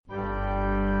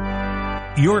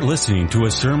You're listening to a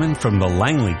sermon from the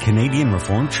Langley Canadian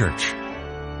Reformed Church.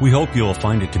 We hope you'll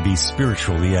find it to be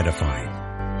spiritually edifying.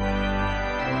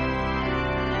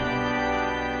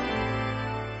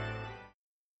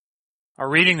 Our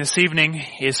reading this evening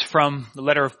is from the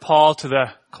letter of Paul to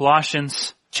the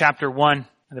Colossians, chapter 1,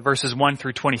 the verses 1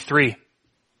 through 23.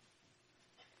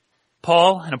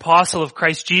 Paul, an apostle of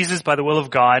Christ Jesus by the will of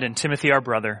God, and Timothy our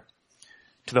brother,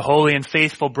 to the holy and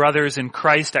faithful brothers in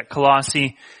Christ at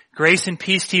Colossae, grace and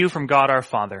peace to you from God our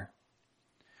Father.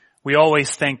 We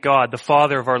always thank God, the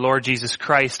Father of our Lord Jesus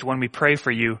Christ, when we pray for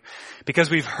you, because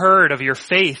we've heard of your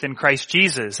faith in Christ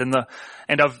Jesus and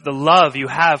of the love you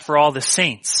have for all the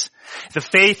saints, the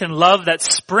faith and love that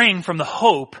spring from the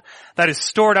hope that is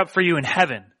stored up for you in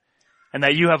heaven, and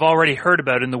that you have already heard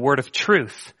about in the word of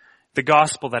truth, the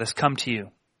gospel that has come to you.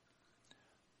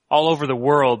 All over the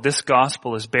world, this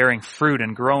gospel is bearing fruit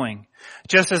and growing,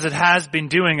 just as it has been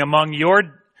doing among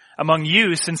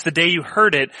you since the day you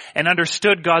heard it and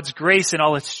understood God's grace in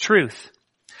all its truth.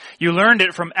 You learned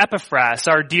it from Epaphras,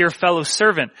 our dear fellow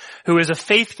servant, who is a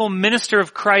faithful minister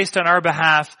of Christ on our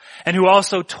behalf and who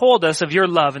also told us of your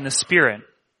love in the Spirit.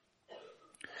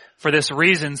 For this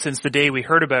reason, since the day we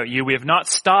heard about you, we have not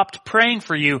stopped praying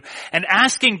for you and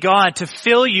asking God to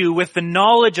fill you with the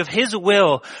knowledge of His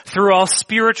will through all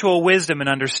spiritual wisdom and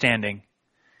understanding.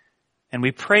 And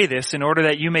we pray this in order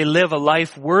that you may live a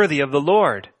life worthy of the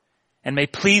Lord and may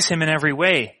please Him in every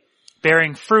way,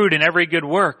 bearing fruit in every good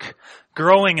work,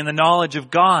 growing in the knowledge of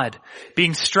God,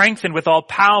 being strengthened with all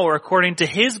power according to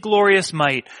His glorious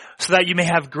might, so that you may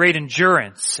have great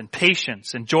endurance and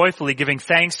patience, and joyfully giving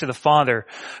thanks to the Father,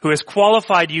 who has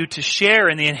qualified you to share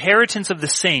in the inheritance of the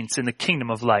saints in the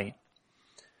kingdom of light.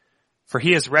 For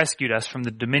He has rescued us from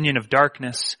the dominion of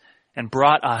darkness and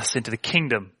brought us into the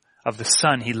kingdom of the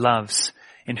Son He loves,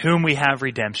 in whom we have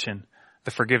redemption,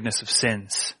 the forgiveness of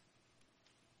sins.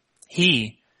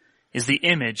 He is the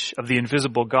image of the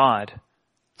invisible God,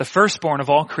 the firstborn of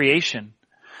all creation.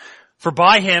 For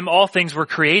by Him all things were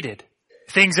created,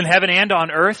 things in heaven and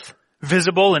on earth,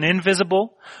 visible and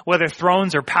invisible, whether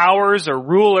thrones or powers or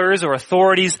rulers or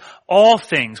authorities, all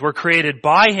things were created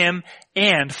by Him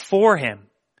and for Him.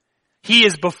 He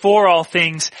is before all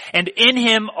things, and in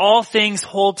Him all things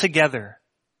hold together.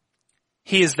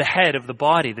 He is the head of the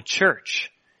body, the church.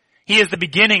 He is the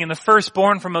beginning and the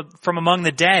firstborn from among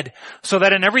the dead, so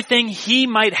that in everything He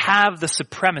might have the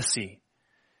supremacy.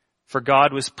 For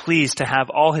God was pleased to have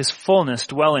all His fullness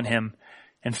dwell in Him,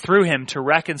 and through Him to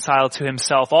reconcile to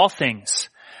Himself all things,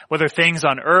 whether things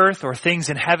on earth or things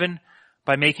in heaven,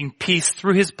 by making peace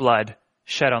through His blood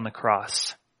shed on the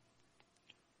cross.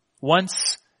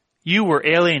 Once you were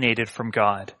alienated from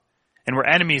God, and were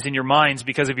enemies in your minds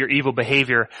because of your evil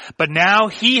behavior. But now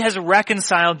He has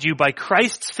reconciled you by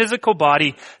Christ's physical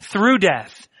body through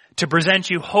death to present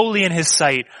you holy in His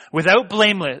sight, without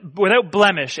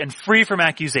blemish and free from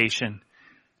accusation.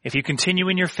 If you continue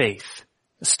in your faith,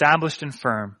 established and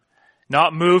firm,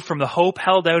 not moved from the hope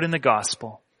held out in the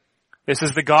gospel. This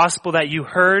is the gospel that you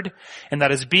heard and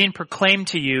that is being proclaimed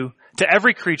to you, to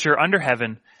every creature under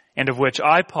heaven, and of which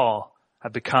I, Paul,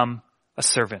 have become a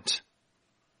servant.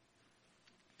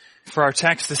 For our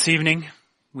text this evening,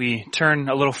 we turn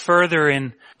a little further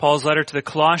in Paul's letter to the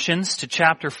Colossians to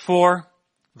chapter 4,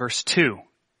 verse 2.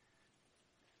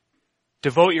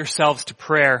 Devote yourselves to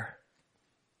prayer,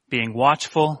 being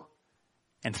watchful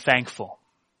and thankful.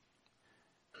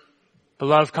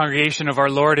 Beloved congregation of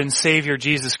our Lord and Savior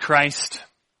Jesus Christ,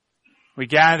 we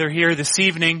gather here this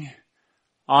evening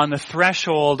on the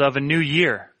threshold of a new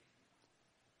year.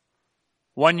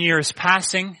 1 year is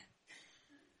passing,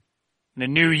 and a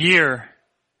new year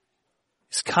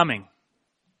is coming.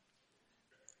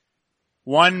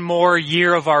 1 more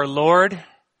year of our Lord,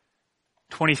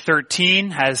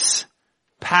 2013, has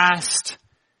passed,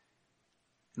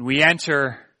 and we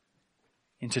enter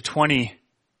into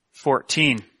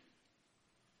 2014.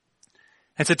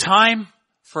 It's a time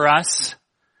for us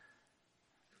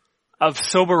of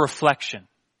sober reflection,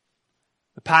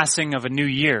 the passing of a new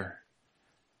year,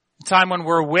 a time when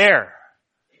we're aware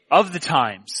of the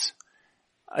times,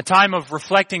 a time of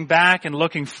reflecting back and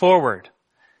looking forward.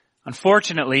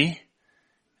 Unfortunately,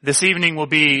 this evening will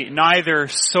be neither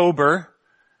sober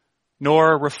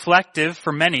nor reflective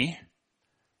for many,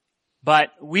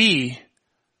 but we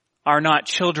are not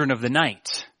children of the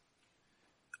night.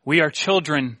 We are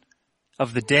children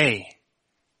of the day.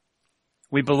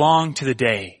 We belong to the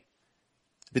day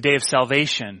of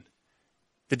salvation,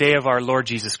 the day of our Lord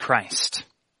Jesus Christ.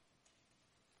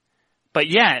 But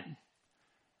yet,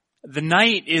 the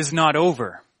night is not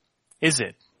over, is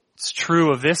it? It's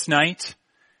true of this night.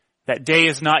 That day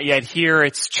is not yet here.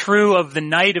 It's true of the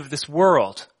night of this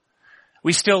world.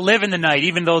 We still live in the night,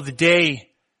 even though the day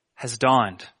has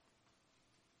dawned.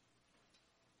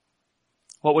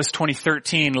 What was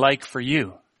 2013 like for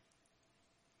you?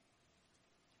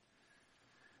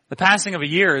 The passing of a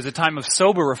year is a time of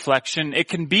sober reflection. It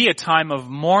can be a time of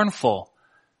mournful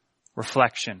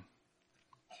reflection.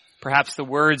 Perhaps the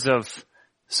words of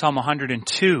Psalm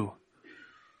 102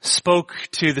 spoke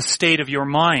to the state of your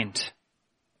mind,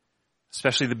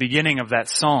 especially the beginning of that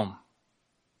psalm.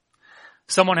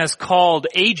 Someone has called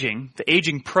aging, the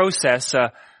aging process,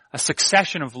 a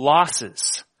succession of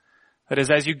losses. That is,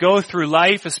 as you go through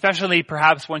life, especially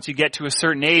perhaps once you get to a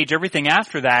certain age, everything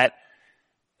after that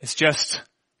is just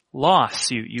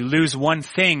loss. You lose one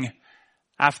thing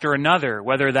after another,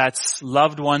 whether that's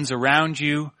loved ones around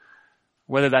you,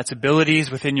 whether that's abilities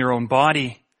within your own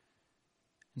body.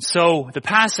 And so the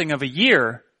passing of a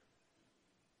year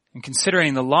and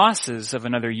considering the losses of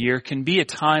another year can be a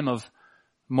time of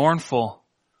mournful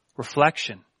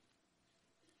reflection.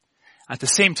 At the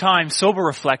same time, sober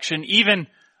reflection, even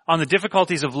on the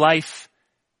difficulties of life,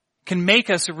 can make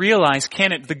us realize,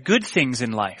 can it, the good things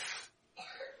in life.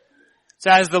 So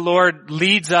as the Lord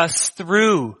leads us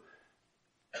through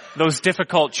those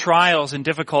difficult trials and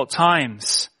difficult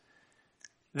times,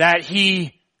 that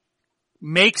He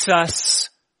makes us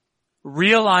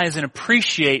realize and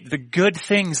appreciate the good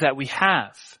things that we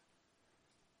have.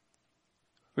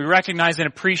 We recognize and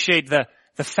appreciate the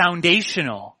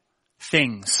foundational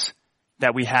things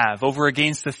that we have over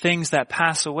against the things that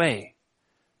pass away.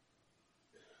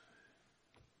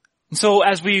 And so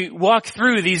as we walk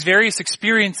through these various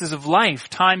experiences of life,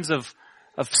 times of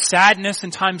sadness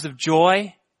and times of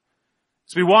joy,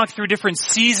 as we walk through different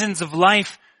seasons of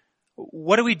life,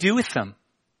 what do we do with them?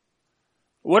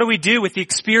 What do we do with the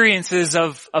experiences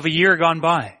of a year gone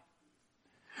by?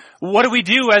 What do we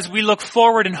do as we look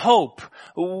forward in hope?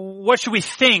 What should we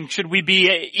think? Should we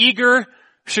be eager?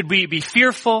 Should we be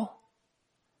fearful?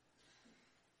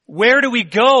 Where do we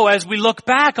go as we look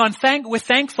back with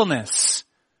thankfulness?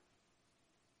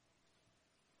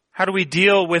 How do we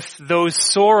deal with those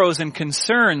sorrows and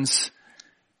concerns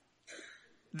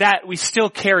that we still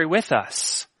carry with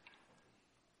us?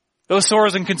 Those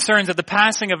sorrows and concerns that the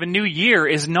passing of a new year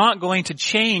is not going to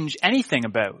change anything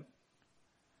about.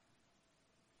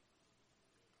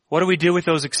 What do we do with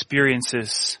those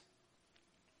experiences?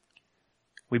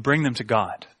 We bring them to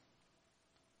God.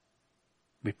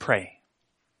 We pray.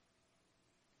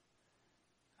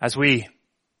 As we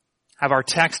have our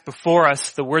text before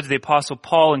us, the words of the Apostle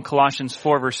Paul in Colossians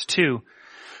 4 verse 2,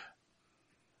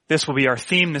 this will be our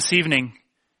theme this evening.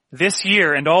 This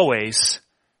year and always,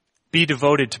 be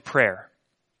devoted to prayer.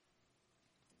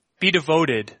 Be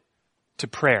devoted to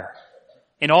prayer.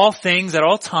 In all things, at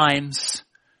all times,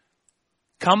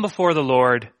 come before the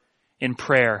Lord in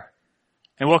prayer.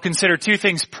 And we'll consider two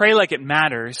things. Pray like it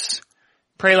matters.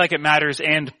 Pray like it matters,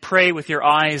 and pray with your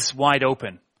eyes wide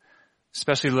open.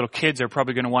 Especially little kids are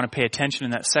probably going to want to pay attention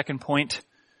in that second point.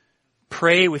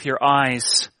 Pray with your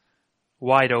eyes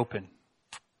wide open.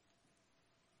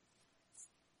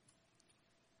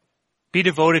 Be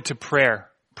devoted to prayer.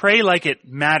 Pray like it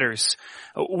matters.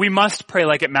 We must pray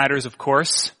like it matters, of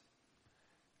course,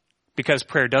 because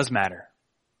prayer does matter.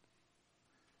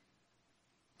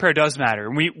 Prayer does matter.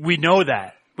 And we know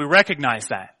that. We recognize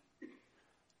that.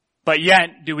 But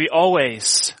yet, do we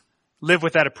always live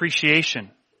with that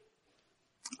appreciation?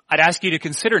 I'd ask you to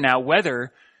consider now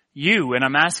whether you, and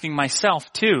I'm asking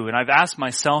myself too, and I've asked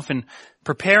myself in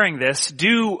preparing this,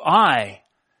 do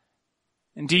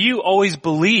you always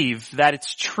believe that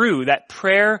it's true, that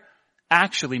prayer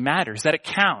actually matters, that it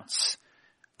counts,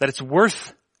 that it's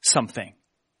worth something?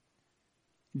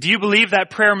 Do you believe that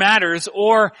prayer matters,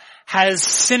 or has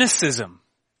cynicism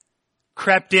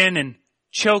crept in and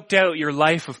choked out your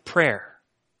life of prayer?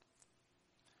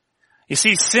 You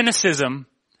see, cynicism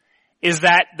is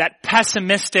that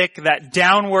pessimistic, that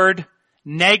downward,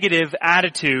 negative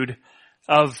attitude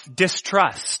of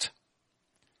distrust.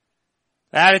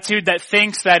 The attitude that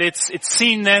thinks that it's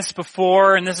seen this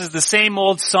before and this is the same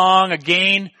old song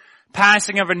again,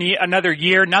 passing of another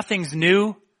year, nothing's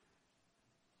new,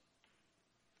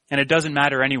 and it doesn't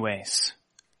matter anyways.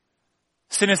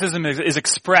 Cynicism is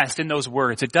expressed in those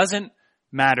words. It doesn't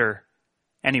matter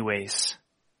anyways.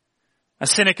 A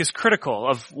cynic is critical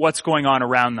of what's going on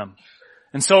around them.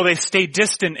 And so they stay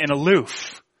distant and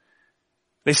aloof.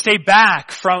 They stay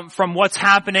back from what's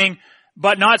happening,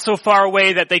 but not so far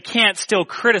away that they can't still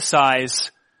criticize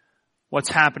what's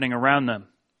happening around them.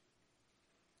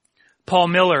 Paul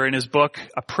Miller, in his book,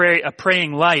 A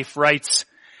Praying Life, writes,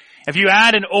 if you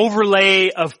add an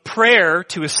overlay of prayer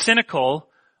to a cynical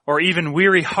or even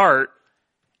weary heart,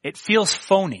 it feels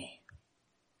phony.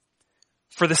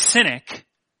 For the cynic,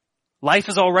 life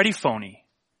is already phony.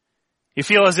 You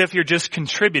feel as if you're just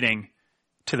contributing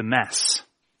to the mess.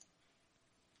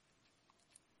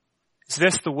 Is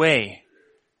this the way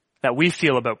that we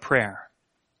feel about prayer?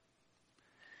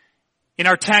 In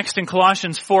our text in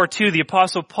Colossians 4:2, the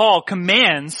Apostle Paul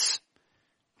commands,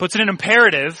 puts it in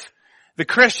imperative, the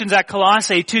Christians at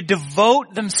Colossae to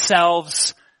devote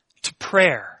themselves to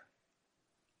prayer.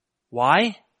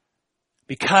 Why?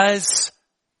 Because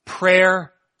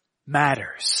prayer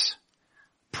matters.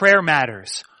 Prayer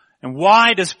matters. And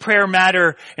why does prayer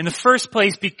matter? In the first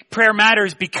place, prayer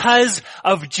matters because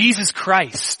of Jesus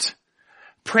Christ.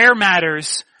 Prayer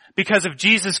matters because of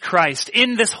Jesus Christ.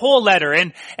 In this whole letter,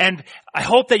 and I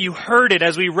hope that you heard it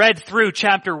as we read through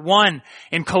chapter 1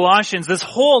 in Colossians, in this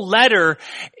whole letter,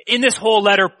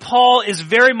 Paul is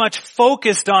very much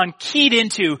focused on, keyed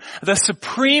into the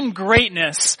supreme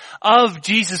greatness of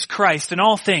Jesus Christ in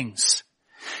all things.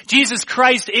 Jesus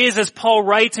Christ is, as Paul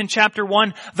writes in chapter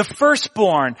 1, the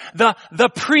firstborn, the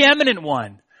preeminent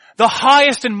one, the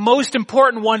highest and most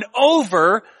important one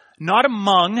over, not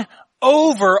among,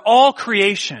 over all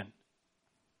creation.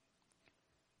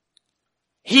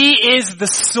 He is the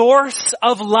source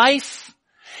of life.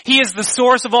 He is the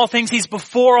source of all things. He's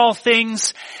before all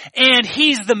things. And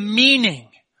He's the meaning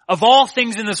of all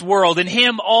things in this world. In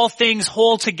Him, all things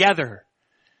hold together.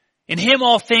 In Him,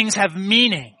 all things have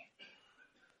meaning.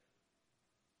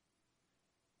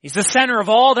 He's the center of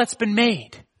all that's been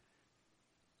made.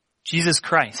 Jesus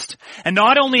Christ. And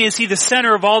not only is He the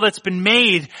center of all that's been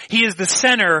made, He is the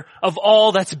center of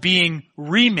all that's being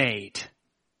remade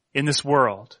in this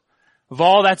world. Of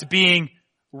all that's being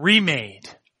remade.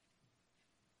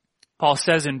 Paul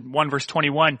says in 1 verse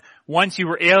 21, once you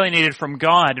were alienated from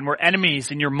God and were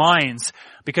enemies in your minds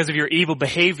because of your evil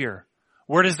behavior.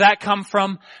 Where does that come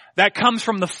from? That comes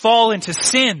from the fall into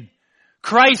sin.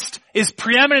 Christ is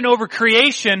preeminent over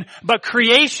creation, but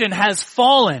creation has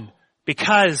fallen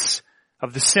because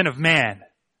of the sin of man.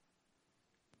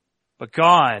 But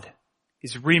God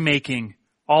is remaking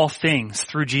all things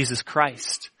through Jesus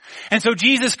Christ. And so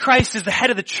Jesus Christ is the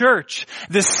head of the church,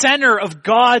 the center of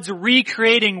God's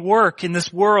recreating work in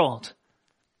this world.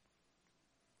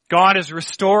 God is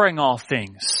restoring all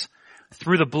things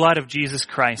through the blood of Jesus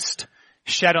Christ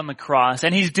shed on the cross.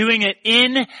 And He's doing it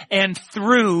in and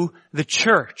through the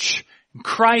church. And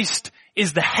Christ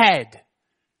is the head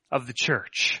of the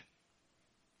church.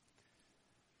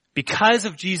 Because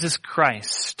of Jesus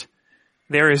Christ,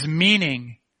 there is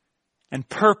meaning and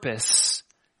purpose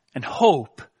and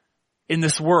hope in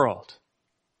this world.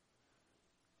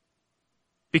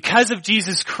 Because of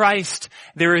Jesus Christ,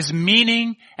 there is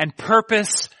meaning and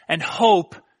purpose and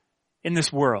hope in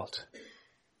this world.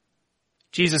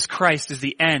 Jesus Christ is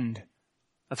the end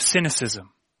of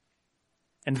cynicism.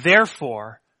 And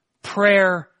therefore,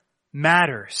 prayer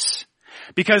matters.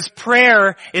 Because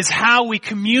prayer is how we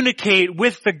communicate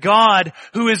with the God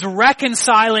who is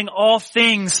reconciling all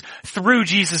things through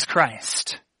Jesus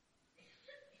Christ.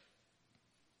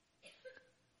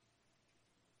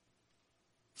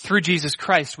 Through Jesus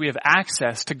Christ, we have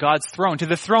access to God's throne, to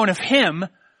the throne of Him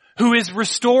who is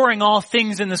restoring all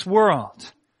things in this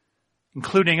world,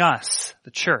 including us,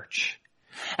 the church.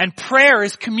 And prayer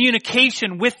is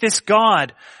communication with this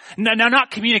God. Now,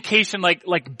 not communication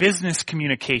like business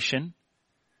communication.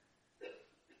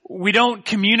 We don't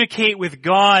communicate with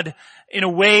God in a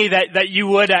way that you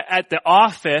would at the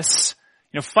office.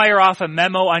 Fire off a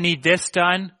memo, I need this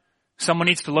done. Someone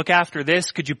needs to look after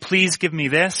this. Could you please give me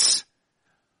this?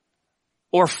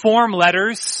 Or form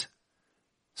letters,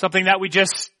 something that we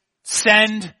just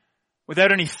send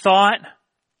without any thought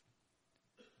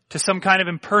to some kind of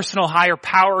impersonal higher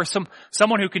power or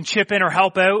someone who can chip in or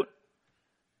help out.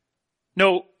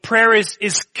 No, prayer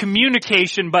is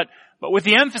communication, but with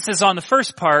the emphasis on the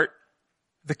first part,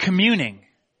 the communing.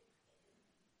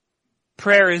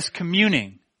 Prayer is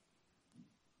communing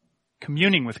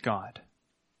with God.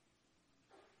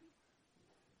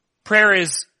 Prayer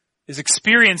is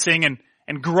experiencing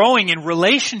and growing in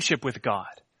relationship with God.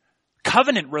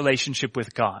 Covenant relationship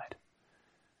with God.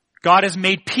 God has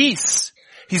made peace.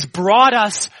 He's brought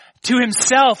us to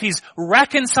Himself. He's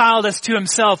reconciled us to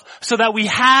Himself so that we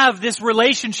have this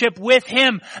relationship with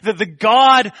Him, that the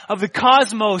God of the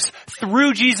cosmos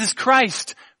through Jesus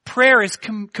Christ. Prayer is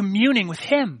communing with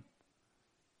Him.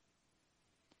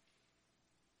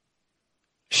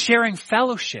 Sharing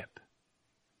fellowship.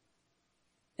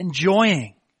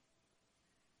 Enjoying.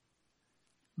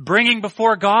 Bringing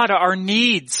before God our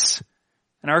needs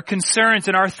and our concerns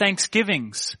and our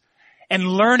thanksgivings, and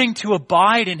learning to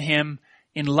abide in Him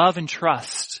in love and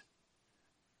trust.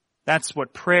 That's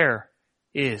what prayer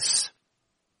is.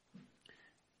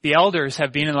 The elders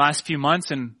have been in the last few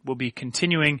months and will be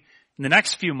continuing in the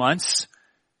next few months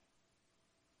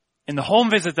in the home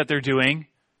visit that they're doing,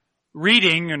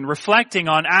 reading and reflecting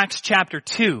on Acts chapter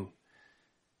 2.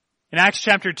 In Acts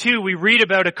chapter 2, we read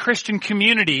about a Christian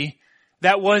community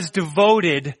that was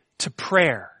devoted to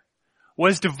prayer.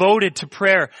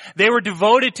 They were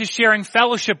devoted to sharing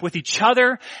fellowship with each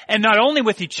other, and not only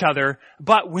with each other,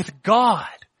 but with God,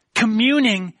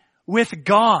 communing with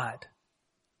God.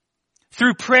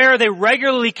 Through prayer, they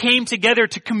regularly came together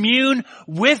to commune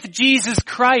with Jesus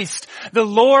Christ, the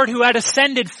Lord who had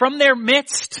ascended from their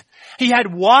midst. He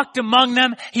had walked among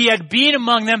them. He had been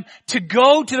among them to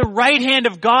go to the right hand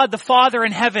of God the Father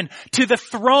in heaven, to the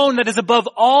throne that is above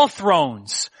all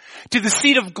thrones, to the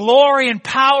seat of glory and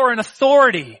power and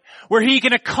authority, where he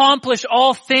can accomplish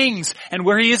all things, and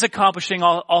where he is accomplishing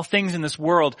all things in this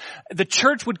world. The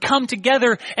church would come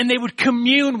together and they would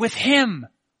commune with him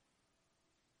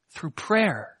through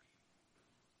prayer.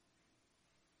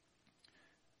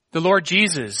 The Lord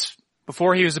Jesus,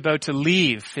 before he was about to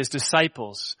leave his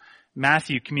disciples,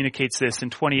 Matthew communicates this in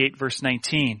 28 verse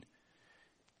 19.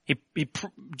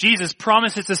 Jesus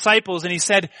promised his disciples and he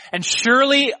said, "And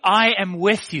surely I am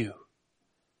with you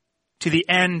to the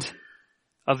end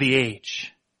of the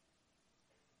age."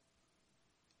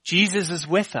 Jesus is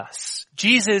with us.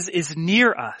 Jesus is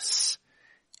near us.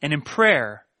 And in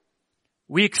prayer,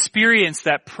 we experience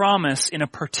that promise in a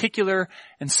particular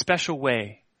and special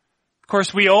way. Of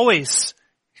course, we always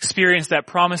experience that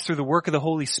promise through the work of the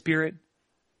Holy Spirit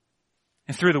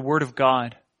and through the Word of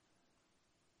God,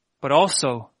 but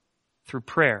also through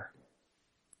prayer.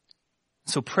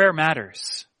 So prayer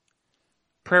matters.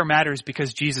 Prayer matters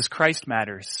because Jesus Christ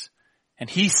matters, and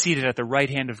he's seated at the right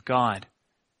hand of God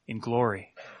in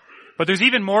glory. But there's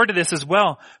even more to this as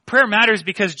well. Prayer matters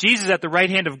because Jesus is at the right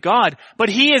hand of God, but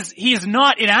he is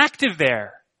not inactive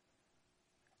there.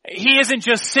 He isn't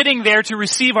just sitting there to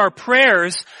receive our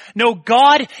prayers. No,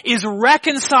 God is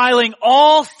reconciling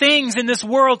all things in this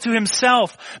world to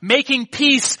himself, making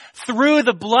peace through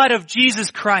the blood of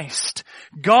Jesus Christ.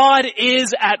 God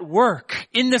is at work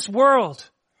in this world.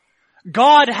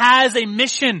 God has a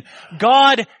mission.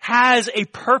 God has a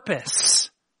purpose.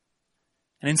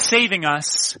 And in saving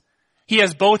us, he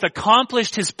has both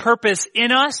accomplished his purpose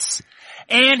in us,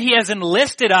 and he has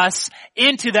enlisted us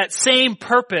into that same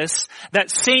purpose,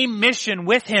 that same mission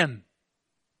with him.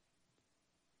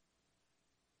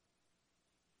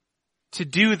 To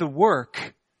do the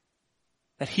work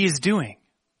that he is doing.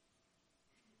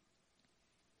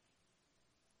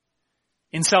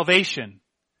 In salvation,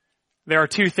 there are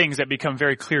two things that become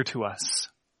very clear to us.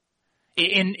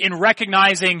 In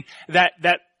recognizing that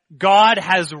God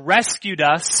has rescued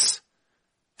us,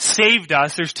 saved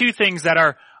us, there's two things that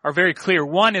are very clear.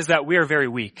 One is that we are very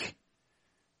weak.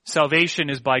 Salvation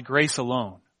is by grace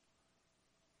alone.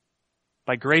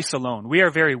 By grace alone. We are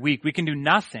very weak. We can do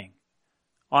nothing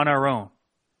on our own.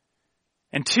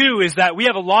 And two is that we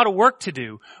have a lot of work to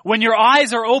do. When your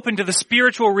eyes are open to the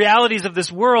spiritual realities of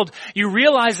this world, you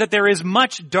realize that there is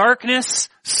much darkness,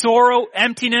 sorrow,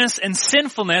 emptiness, and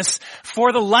sinfulness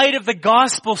for the light of the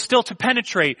gospel still to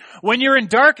penetrate. When you're in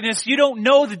darkness, you don't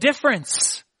know the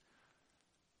difference.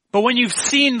 But when you've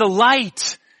seen the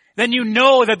light, then you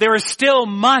know that there is still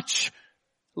much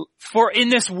in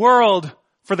this world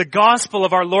for the gospel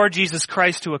of our Lord Jesus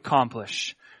Christ to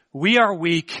accomplish. We are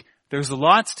weak. There's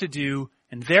lots to do.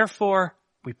 And therefore,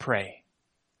 we pray.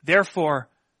 Therefore,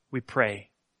 we pray.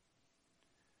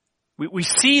 We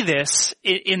see this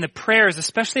in the prayers,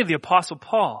 especially of the Apostle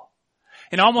Paul.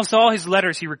 In almost all his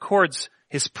letters, he records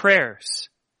his prayers.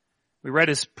 We read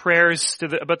his prayers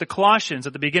about the Colossians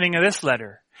at the beginning of this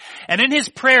letter. And in his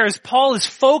prayers, Paul is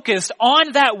focused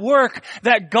on that work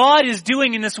that God is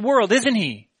doing in this world, isn't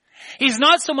he? He's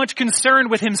not so much concerned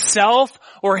with himself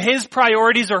or his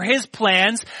priorities or his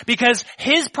plans, because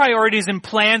his priorities and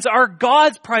plans are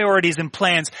God's priorities and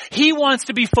plans. He wants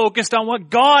to be focused on what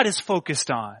God is focused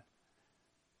on.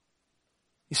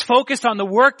 He's focused on the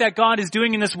work that God is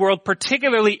doing in this world,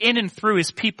 particularly in and through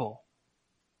his people.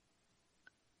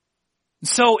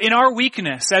 So in our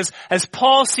weakness, as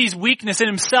Paul sees weakness in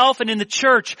himself and in the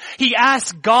church, he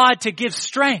asks God to give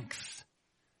strength.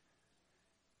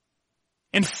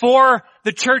 And for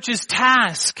the church's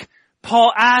task,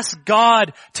 Paul asks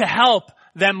God to help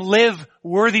them live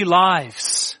worthy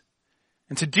lives,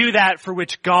 and to do that for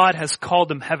which God has called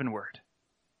them heavenward.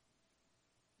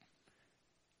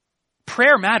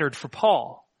 Prayer mattered for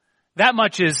Paul. That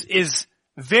much is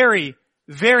very,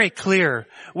 very clear.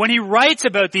 When he writes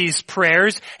about these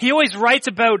prayers, he always writes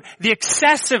about the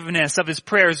excessiveness of his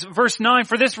prayers. Verse 9,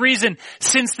 for this reason,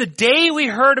 since the day we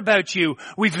heard about you,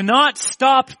 we've not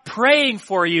stopped praying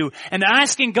for you and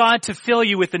asking God to fill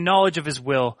you with the knowledge of his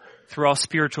will through all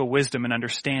spiritual wisdom and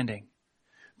understanding.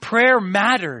 Prayer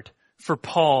mattered for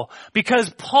Paul because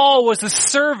Paul was a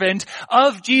servant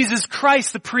of Jesus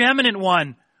Christ, the preeminent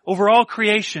one over all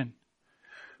creation.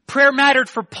 Prayer mattered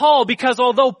for Paul because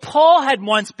although Paul had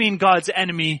once been God's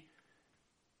enemy,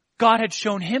 God had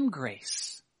shown him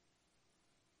grace.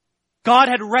 God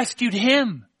had rescued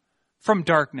him from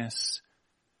darkness.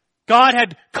 God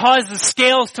had caused the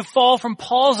scales to fall from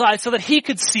Paul's eyes so that he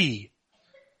could see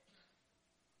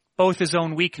both his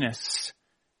own weakness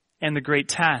and the great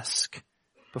task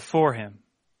before him.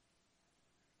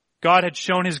 God had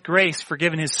shown his grace,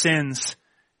 forgiven his sins,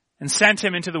 and sent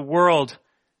him into the world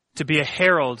to be a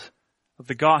herald of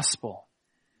the gospel.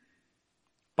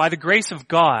 By the grace of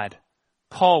God,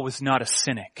 Paul was not a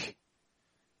cynic.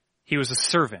 He was a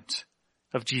servant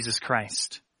of Jesus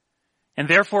Christ. And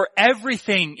therefore,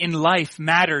 everything in life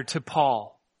mattered to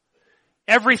Paul.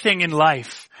 Everything in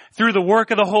life, through the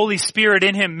work of the Holy Spirit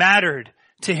in him, mattered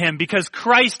to him because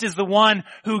Christ is the one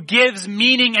who gives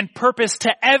meaning and purpose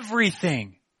to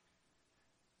everything.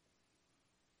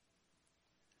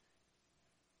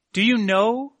 Do you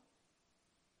know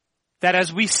that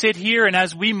as we sit here and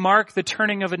as we mark the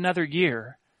turning of another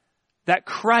year, that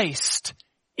Christ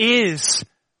is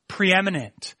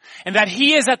preeminent and that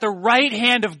he is at the right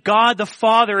hand of God the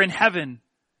Father in heaven?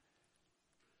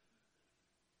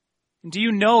 And do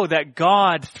you know that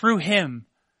God, through him,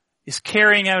 is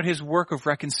carrying out his work of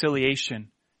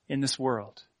reconciliation in this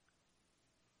world?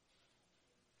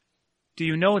 Do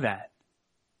you know that?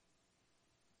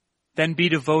 Then be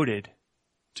devoted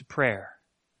to prayer.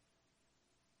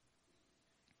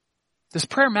 Does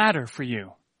prayer matter for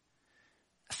you?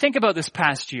 Think about this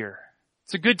past year.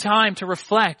 It's a good time to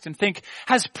reflect and think,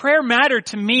 has prayer mattered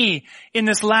to me in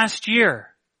this last year?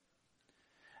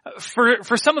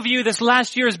 For some of you, this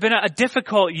last year has been a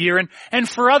difficult year, and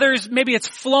for others, maybe it's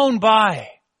flown by.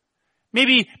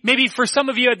 Maybe for some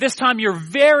of you at this time, you're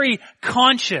very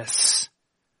conscious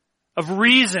of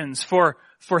reasons for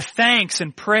thanks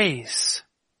and praise.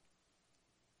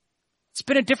 It's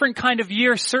been a different kind of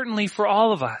year, certainly for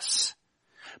all of us.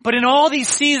 But in all these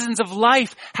seasons of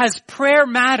life, has prayer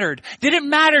mattered? Did it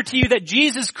matter to you that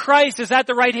Jesus Christ is at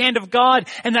the right hand of God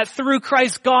and that through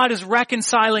Christ God is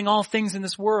reconciling all things in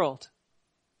this world?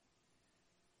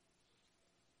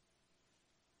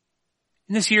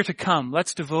 In this year to come,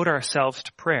 let's devote ourselves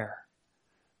to prayer.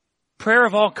 Prayer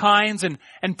of all kinds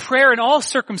and prayer in all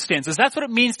circumstances. That's what it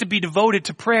means to be devoted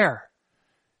to prayer.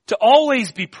 To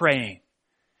always be praying.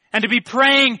 And to be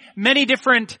praying many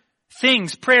different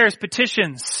things, prayers,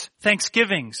 petitions,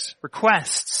 thanksgivings,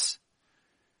 requests.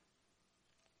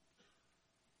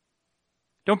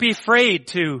 Don't be afraid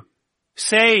to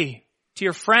say to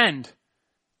your friend,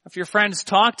 if your friends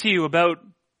talk to you about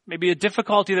maybe a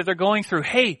difficulty that they're going through,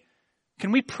 hey,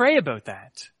 can we pray about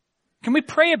that? Can we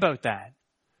pray about that?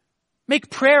 Make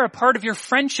prayer a part of your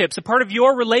friendships, a part of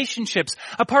your relationships,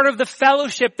 a part of the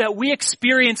fellowship that we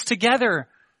experience together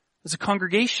as a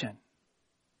congregation.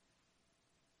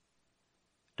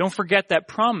 Don't forget that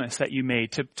promise that you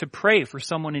made to pray for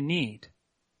someone in need.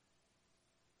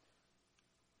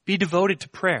 Be devoted to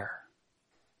prayer.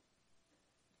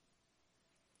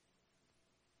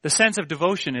 The sense of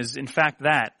devotion is, in fact,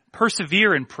 that.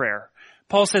 Persevere in prayer.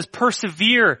 Paul says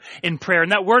persevere in prayer.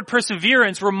 And that word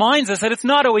perseverance reminds us that it's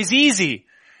not always easy.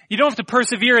 You don't have to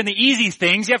persevere in the easy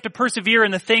things. You have to persevere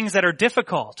in the things that are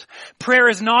difficult. Prayer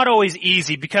is not always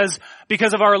easy because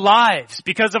of our lives,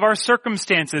 because of our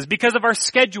circumstances, because of our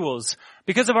schedules,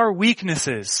 because of our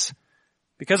weaknesses,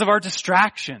 because of our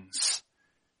distractions.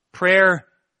 Prayer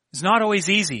is not always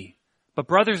easy. But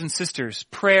brothers and sisters,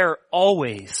 prayer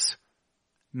always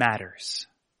matters.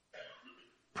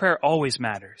 Prayer always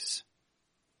matters.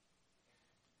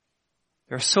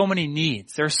 There are so many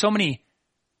needs. There are so many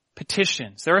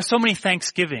petitions. There are so many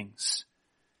thanksgivings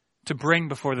to bring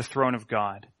before the throne of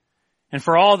God. And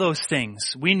for all those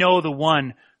things, we know the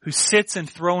one who sits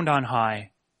enthroned on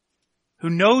high, who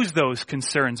knows those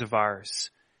concerns of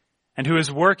ours, and who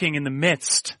is working in the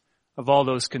midst of all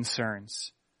those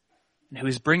concerns, and who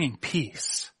is bringing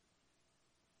peace.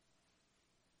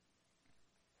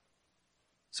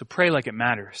 So pray like it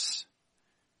matters.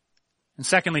 And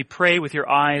secondly, pray with your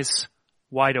eyes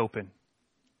wide open.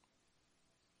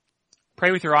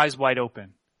 Pray with your eyes wide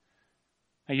open.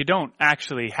 Now, you don't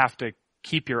actually have to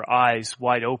keep your eyes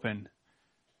wide open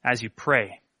as you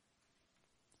pray.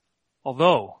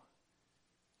 Although,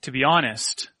 to be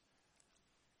honest,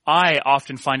 I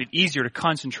often find it easier to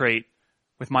concentrate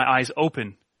with my eyes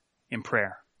open in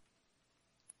prayer.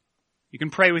 You can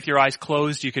pray with your eyes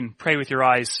closed. You can pray with your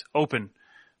eyes open.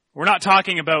 We're not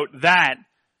talking about that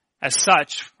as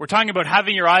such. We're talking about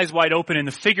having your eyes wide open in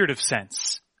the figurative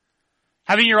sense.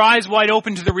 Having your eyes wide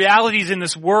open to the realities in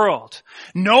this world.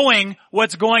 Knowing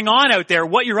what's going on out there,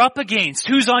 what you're up against,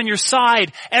 who's on your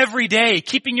side every day.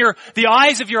 Keeping the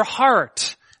eyes of your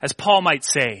heart, as Paul might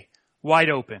say, wide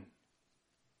open.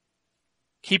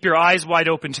 Keep your eyes wide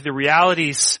open to the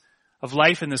realities of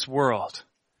life in this world.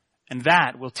 And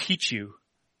that will teach you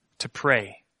to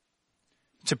pray.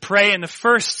 To pray in the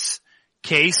first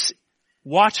case,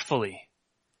 watchfully.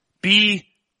 Be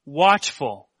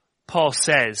watchful, Paul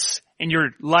says, in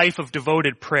your life of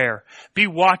devoted prayer. Be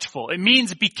watchful. It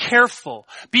means be careful.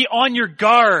 Be on your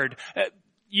guard.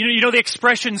 You know the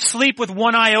expression, sleep with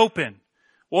one eye open.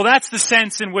 Well, that's the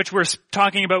sense in which we're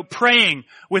talking about praying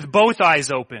with both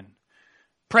eyes open.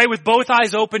 Pray with both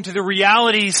eyes open to the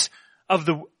realities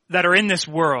that are in this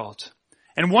world.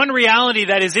 And one reality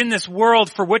that is in this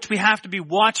world for which we have to be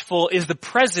watchful is the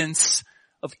presence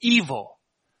of evil,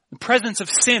 the presence of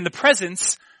sin, the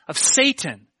presence of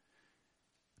Satan.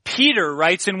 Peter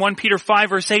writes in 1 Peter 5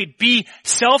 verse 8, be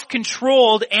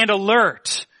self-controlled and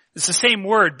alert. It's the same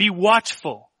word, be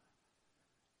watchful.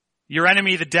 Your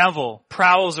enemy, the devil,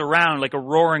 prowls around like a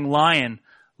roaring lion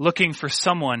looking for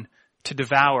someone to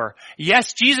devour.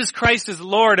 Yes, Jesus Christ is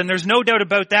Lord, and there's no doubt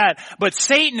about that, but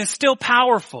Satan is still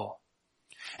powerful.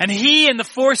 And he and the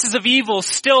forces of evil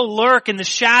still lurk in the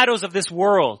shadows of this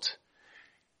world.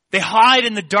 They hide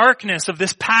in the darkness of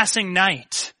this passing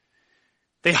night.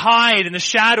 They hide in the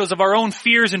shadows of our own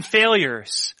fears and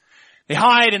failures. They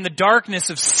hide in the darkness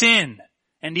of sin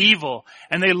and evil,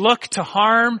 and they look to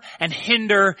harm and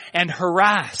hinder and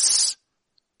harass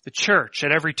the church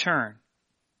at every turn.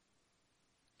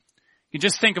 You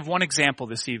just think of one example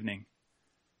this evening.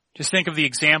 Just think of the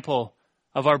example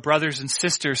of our brothers and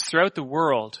sisters throughout the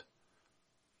world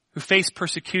who face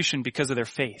persecution because of their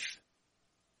faith.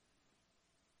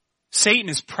 Satan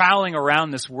is prowling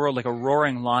around this world like a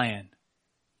roaring lion.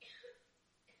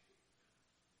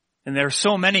 And there are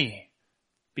so many,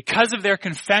 because of their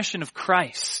confession of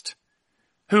Christ,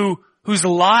 whose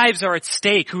lives are at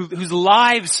stake, whose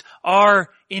lives are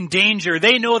in danger.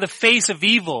 They know the face of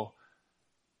evil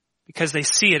because they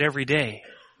see it every day.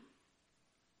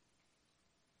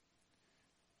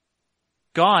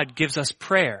 God gives us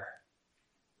prayer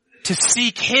to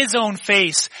seek His own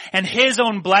face and His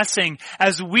own blessing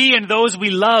as we and those we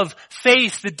love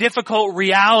face the difficult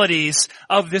realities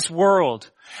of this world.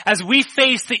 As we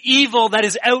face the evil that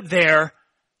is out there,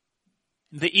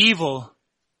 the evil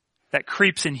that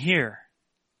creeps in here.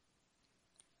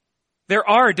 There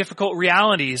are difficult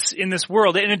realities in this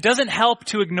world, and it doesn't help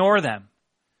to ignore them.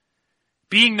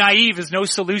 Being naive is no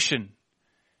solution.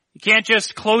 You can't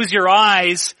just close your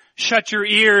eyes, shut your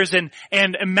ears, and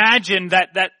imagine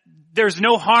that there's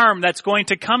no harm that's going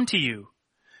to come to you.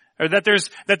 Or that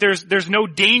there's no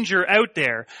danger out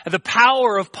there. The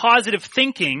power of positive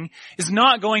thinking is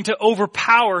not going to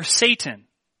overpower Satan.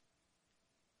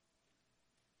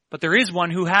 But there is one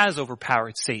who has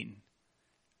overpowered Satan.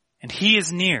 And he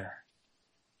is near.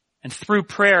 And through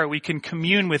prayer we can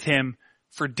commune with him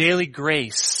for daily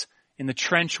grace in the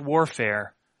trench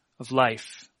warfare of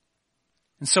life.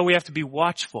 And so we have to be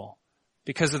watchful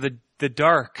because of the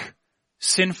dark,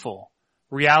 sinful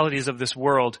realities of this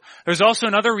world. There's also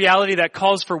another reality that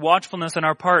calls for watchfulness on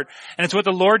our part, and it's what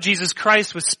the Lord Jesus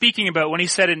Christ was speaking about when he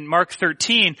said in Mark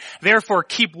 13, therefore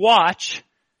keep watch,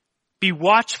 be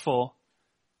watchful,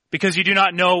 because you do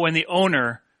not know when the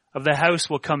owner of the house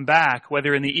will come back,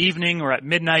 whether in the evening or at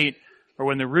midnight, or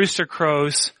when the rooster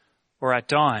crows, or at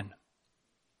dawn.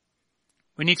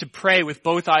 We need to pray with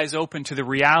both eyes open to the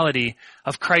reality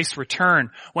of Christ's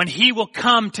return, when he will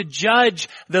come to judge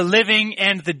the living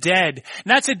and the dead. And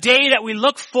that's a day that we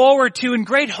look forward to in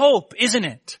great hope, isn't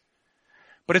it?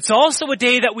 But it's also a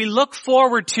day that we look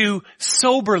forward to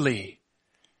soberly,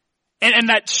 and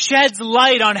that sheds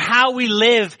light on how we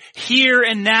live here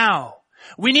and now.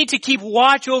 We need to keep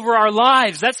watch over our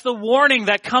lives. That's the warning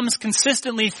that comes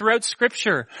consistently throughout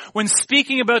Scripture when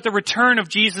speaking about the return of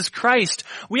Jesus Christ.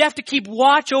 We have to keep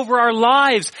watch over our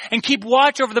lives and keep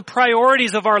watch over the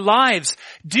priorities of our lives.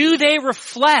 Do they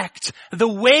reflect the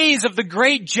ways of the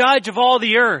great judge of all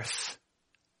the earth?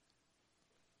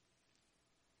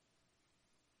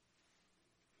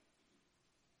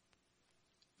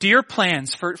 Do your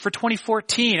plans for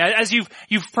 2014, as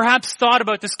you've perhaps thought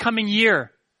about this coming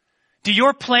year, do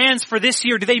your plans for this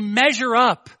year, do they measure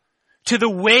up to the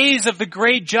ways of the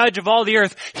great judge of all the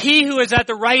earth? He who is at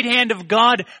the right hand of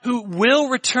God, who will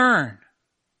return.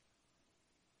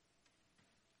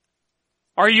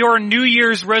 Are your New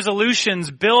Year's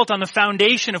resolutions built on the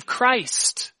foundation of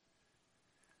Christ?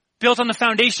 Built on the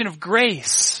foundation of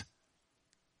grace?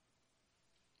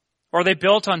 Or are they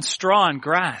built on straw and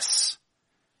grass,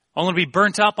 only to be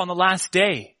burnt up on the last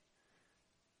day?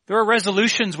 There are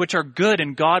resolutions which are good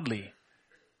and godly.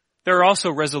 There are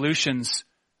also resolutions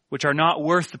which are not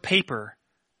worth the paper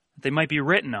that they might be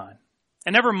written on.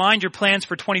 And never mind your plans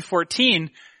for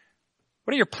 2014.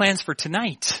 What are your plans for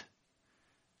tonight?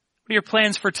 What are your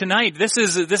plans for tonight? This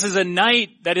is a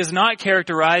night that is not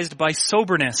characterized by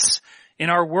soberness in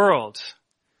our world.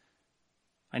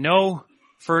 I know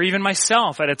for even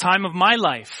myself, at a time of my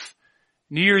life,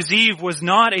 New Year's Eve was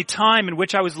not a time in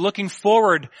which I was looking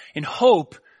forward in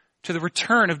hope to the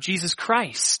return of Jesus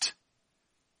Christ.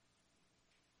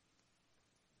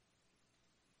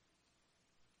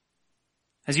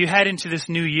 As you head into this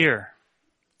new year,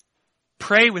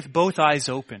 pray with both eyes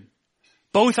open.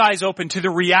 Both eyes open to the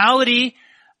reality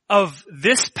of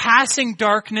this passing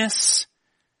darkness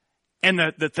and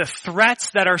the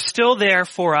threats that are still there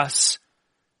for us,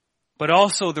 but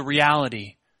also the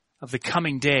reality of the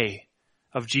coming day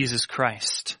of Jesus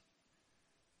Christ.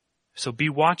 So be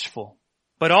watchful,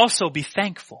 but also be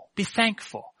thankful. Be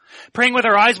thankful. Praying with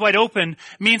our eyes wide open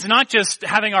means not just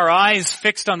having our eyes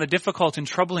fixed on the difficult and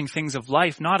troubling things of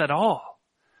life. Not at all.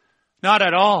 Not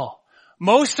at all.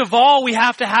 Most of all, we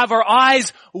have to have our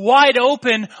eyes wide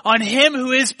open on Him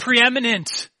who is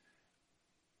preeminent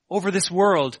over this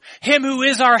world. Him who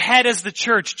is our head as the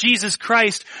church, Jesus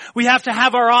Christ. We have to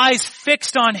have our eyes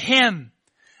fixed on Him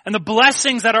and the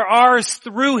blessings that are ours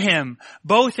through Him,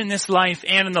 both in this life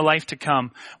and in the life to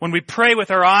come. When we pray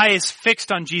with our eyes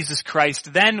fixed on Jesus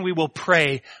Christ, then we will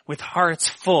pray with hearts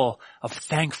full of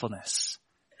thankfulness.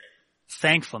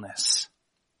 Thankfulness.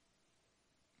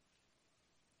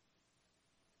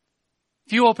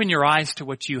 If you open your eyes to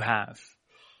what you have,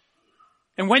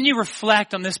 and when you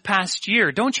reflect on this past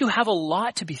year, don't you have a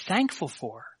lot to be thankful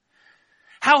for?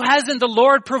 How hasn't the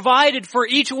Lord provided for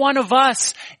each one of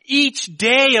us each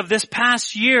day of this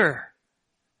past year?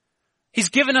 He's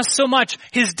given us so much.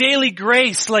 His daily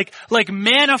grace, like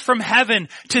manna from heaven,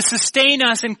 to sustain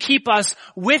us and keep us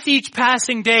with each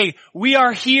passing day. We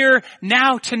are here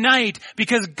now tonight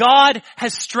because God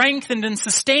has strengthened and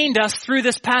sustained us through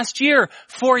this past year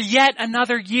for yet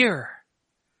another year.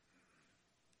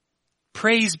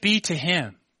 Praise be to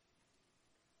Him.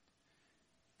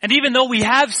 And even though we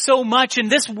have so much in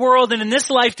this world and in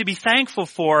this life to be thankful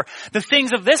for, the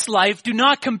things of this life do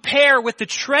not compare with the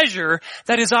treasure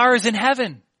that is ours in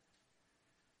heaven.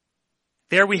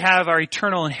 There we have our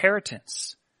eternal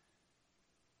inheritance.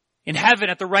 In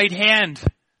heaven, at the right hand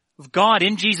of God,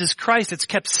 in Jesus Christ, it's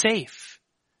kept safe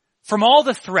from all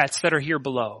the threats that are here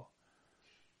below,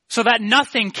 so that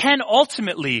nothing can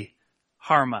ultimately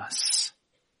harm us.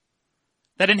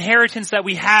 That inheritance that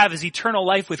we have is eternal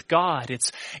life with God.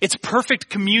 It's perfect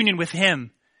communion with Him.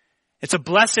 It's a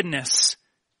blessedness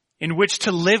in which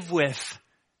to live with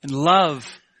and love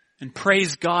and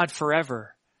praise God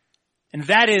forever. And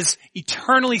that is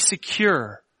eternally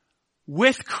secure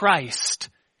with Christ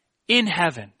in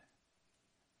heaven.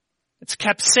 It's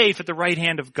kept safe at the right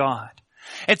hand of God.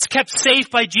 It's kept safe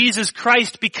by Jesus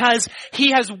Christ because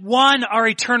He has won our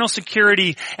eternal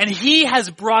security and He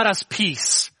has brought us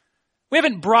peace. We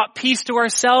haven't brought peace to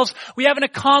ourselves. We haven't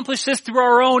accomplished this through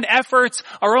our own efforts,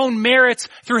 our own merits,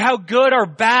 through how good or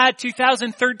bad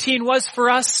 2013 was for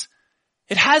us.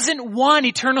 It hasn't won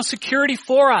eternal security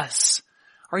for us.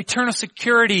 Our eternal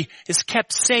security is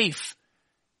kept safe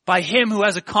by Him who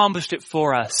has accomplished it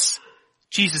for us,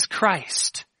 Jesus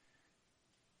Christ.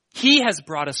 He has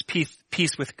brought us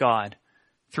peace with God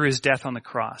through His death on the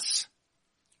cross.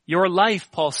 Your life,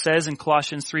 Paul says in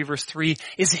Colossians 3 verse 3,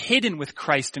 is hidden with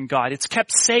Christ in God. It's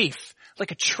kept safe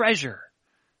like a treasure.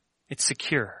 It's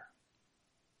secure.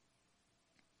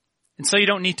 And so you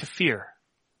don't need to fear.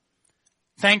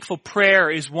 Thankful prayer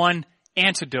is one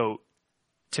antidote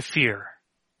to fear.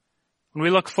 When we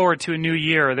look forward to a new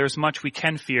year, there's much we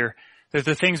can fear. There's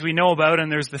the things we know about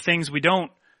and there's the things we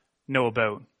don't know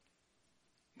about.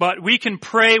 But we can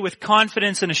pray with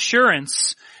confidence and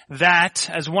assurance that,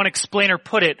 as one explainer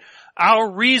put it, our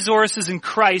resources in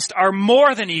Christ are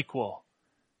more than equal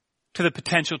to the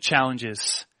potential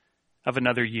challenges of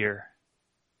another year.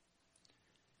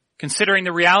 Considering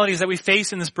the realities that we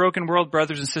face in this broken world,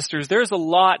 brothers and sisters, there's a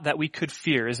lot that we could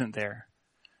fear, isn't there?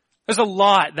 There's a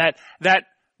lot that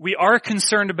we are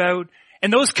concerned about.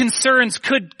 And those concerns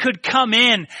could come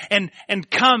in and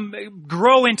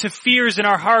grow into fears in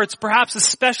our hearts, perhaps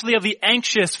especially of the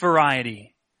anxious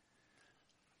variety.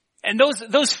 And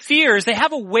those fears, they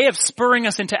have a way of spurring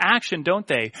us into action, don't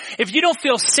they? If you don't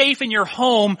feel safe in your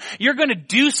home, you're going to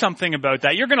do something about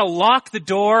that. You're going to lock the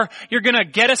door. You're going to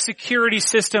get a security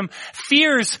system.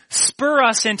 Fears spur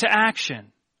us into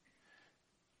action.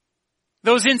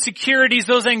 Those insecurities,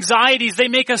 those anxieties, they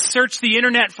make us search the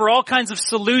internet for all kinds of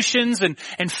solutions and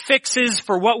fixes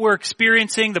for what we're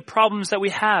experiencing, the problems that we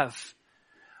have.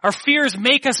 Our fears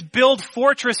make us build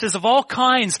fortresses of all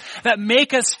kinds that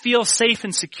make us feel safe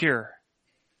and secure.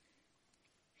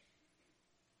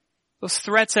 Those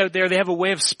threats out there, they have a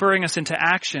way of spurring us into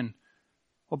action.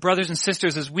 Well, brothers and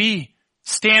sisters, as we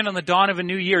stand on the dawn of a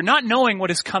new year, not knowing what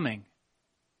is coming,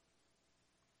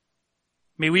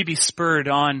 may we be spurred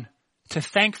on to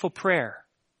thankful prayer.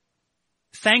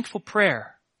 Thankful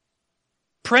prayer.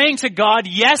 Praying to God,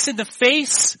 yes, in the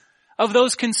face of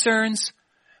those concerns,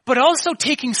 but also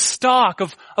taking stock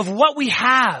of what we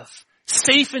have,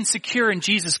 safe and secure in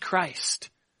Jesus Christ.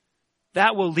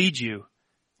 That will lead you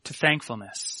to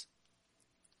thankfulness.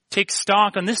 Take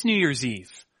stock on this New Year's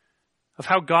Eve of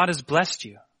how God has blessed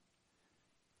you.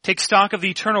 Take stock of the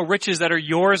eternal riches that are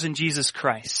yours in Jesus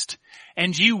Christ,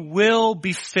 and you will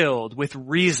be filled with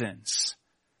reasons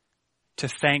to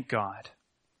thank God.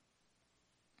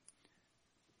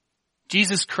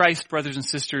 Jesus Christ, brothers and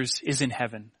sisters, is in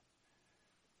heaven.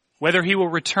 Whether he will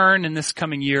return in this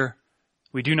coming year,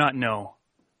 we do not know,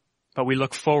 but we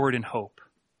look forward in hope.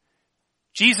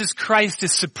 Jesus Christ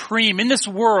is supreme in this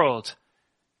world.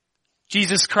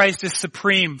 Jesus Christ is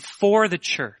supreme for the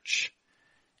church.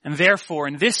 And therefore,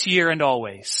 in this year and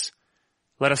always,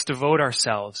 let us devote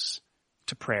ourselves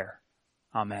to prayer.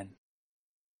 Amen.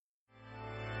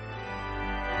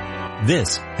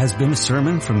 This has been a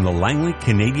sermon from the Langley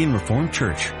Canadian Reformed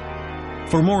Church.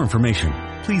 For more information,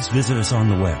 please visit us on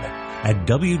the web at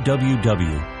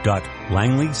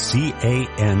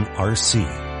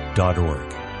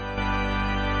www.langleycanrc.org.